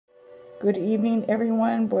Good evening,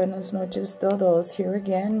 everyone. Buenas noches todos. Here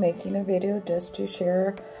again, making a video just to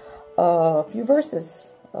share a few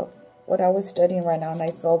verses of what I was studying right now. And I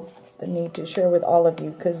felt the need to share with all of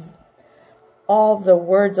you because all the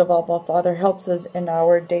words of Abba Father helps us in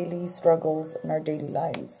our daily struggles and our daily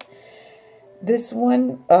lives. This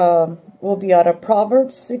one will be out of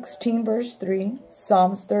Proverbs 16 verse 3,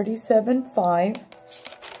 Psalms 37, 5,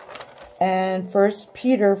 and 1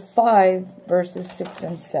 Peter 5 verses 6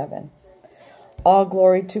 and 7. All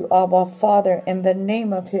glory to Abba Father. In the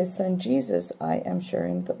name of his Son Jesus, I am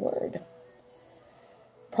sharing the word.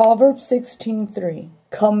 Proverbs 16:3.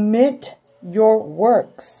 Commit your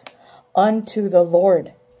works unto the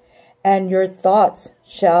Lord, and your thoughts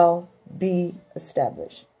shall be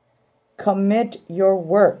established. Commit your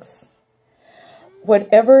works.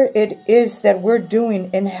 Whatever it is that we're doing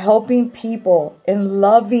in helping people, in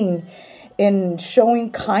loving, in showing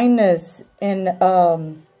kindness, in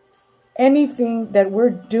anything that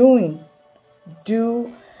we're doing,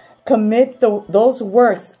 commit those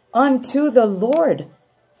works unto the Lord,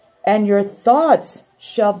 and your thoughts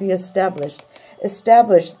shall be established.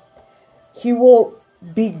 He will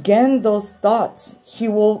begin those thoughts. He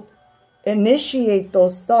will initiate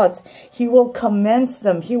those thoughts. He will commence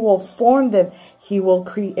them. He will form them. He will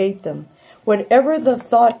create them. Whatever the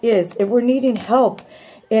thought is, if we're needing help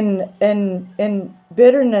in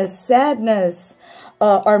bitterness, sadness,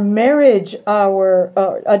 our marriage, our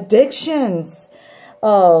addictions,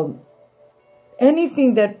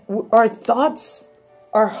 anything that our thoughts,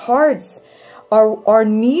 our hearts are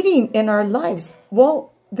needing in our lives,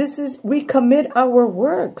 well, we commit our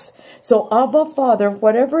works. So Abba Father,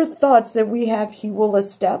 whatever thoughts that we have, he will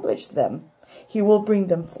establish them. He will bring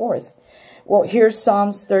them forth. Well, here's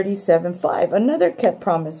Psalms 37:5, another kept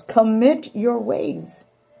promise. Commit your ways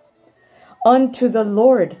unto the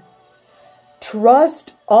Lord.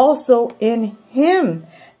 Trust also in him,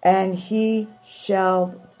 and he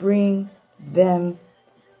shall bring them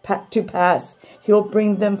to pass. He'll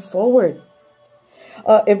bring them forward.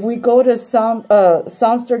 If we go to Psalms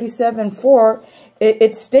 37:4,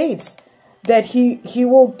 it states that he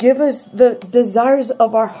will give us the desires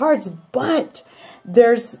of our hearts, but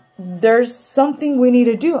there's something we need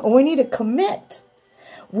to do. We need to commit.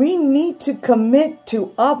 We need to commit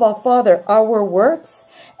to Abba Father our works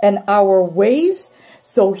and our ways,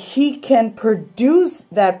 so he can produce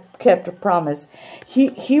that kept promise.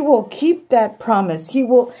 He will keep that promise. He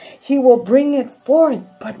will bring it forth,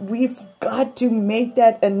 but we've got to make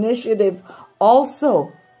that initiative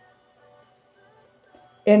also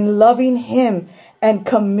in loving him and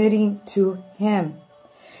committing to him.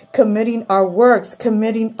 Committing our works,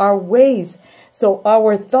 committing our ways. So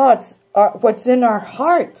our thoughts, what's in our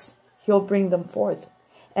hearts, he'll bring them forth.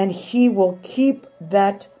 And he will keep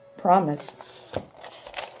that promise.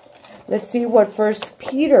 Let's see what 1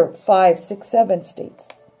 Peter 5, 6, 7 states.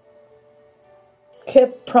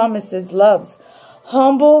 Kept promises, loves.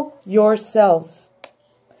 Humble yourselves,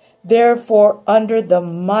 therefore, under the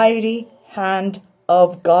mighty hand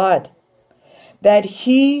of God, that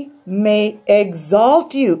he may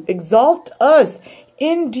exalt you, exalt us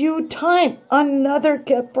in due time. Another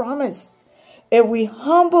kept promise. If we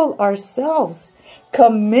humble ourselves,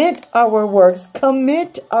 commit our works,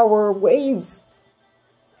 commit our ways,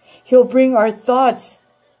 he'll bring our thoughts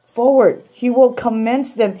forward. He will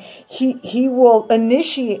commence them. He will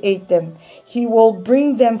initiate them. He will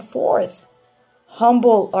bring them forth.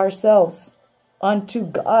 Humble ourselves unto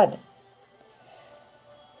God.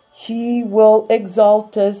 He will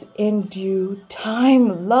exalt us in due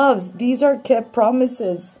time. Loves, these are kept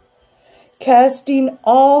promises. Casting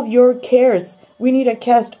all your cares. We need to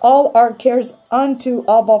cast all our cares unto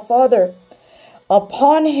Abba Father,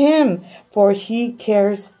 upon him, for he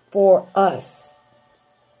cares for us.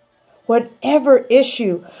 Whatever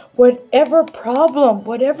issue, whatever problem,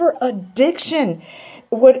 whatever addiction,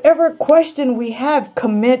 whatever question we have,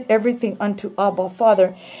 commit everything unto Abba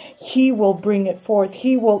Father. He will bring it forth.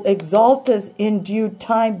 He will exalt us in due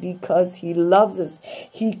time because he loves us.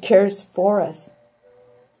 He cares for us.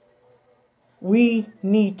 We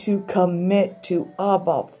need to commit to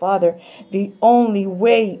Abba Father. The only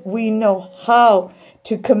way we know how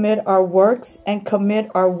to commit our works and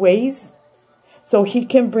commit our ways, so he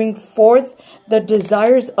can bring forth the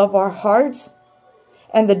desires of our hearts.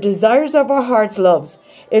 And the desires of our hearts, loves,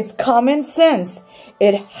 it's common sense.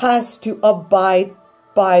 It has to abide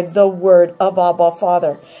by the word of Abba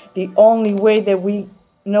Father. The only way that we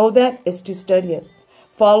know that is to study it.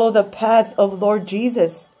 Follow the path of Lord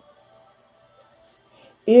Jesus.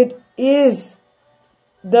 It is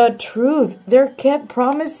the truth. They're kept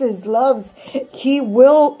promises, loves. He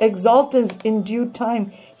will exalt us in due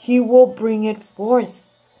time. He will bring it forth.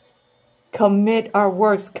 Commit our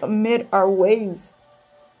works, commit our ways.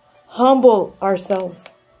 Humble ourselves.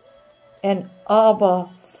 And Abba,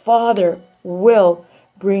 Father, will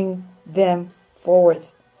bring them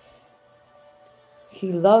forth.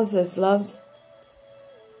 He loves us, loves.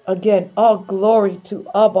 Again, all glory to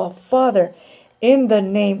Abba, Father, in the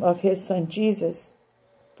name of His Son, Jesus.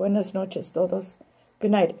 Buenas noches, todos. Good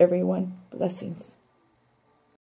night, everyone. Blessings.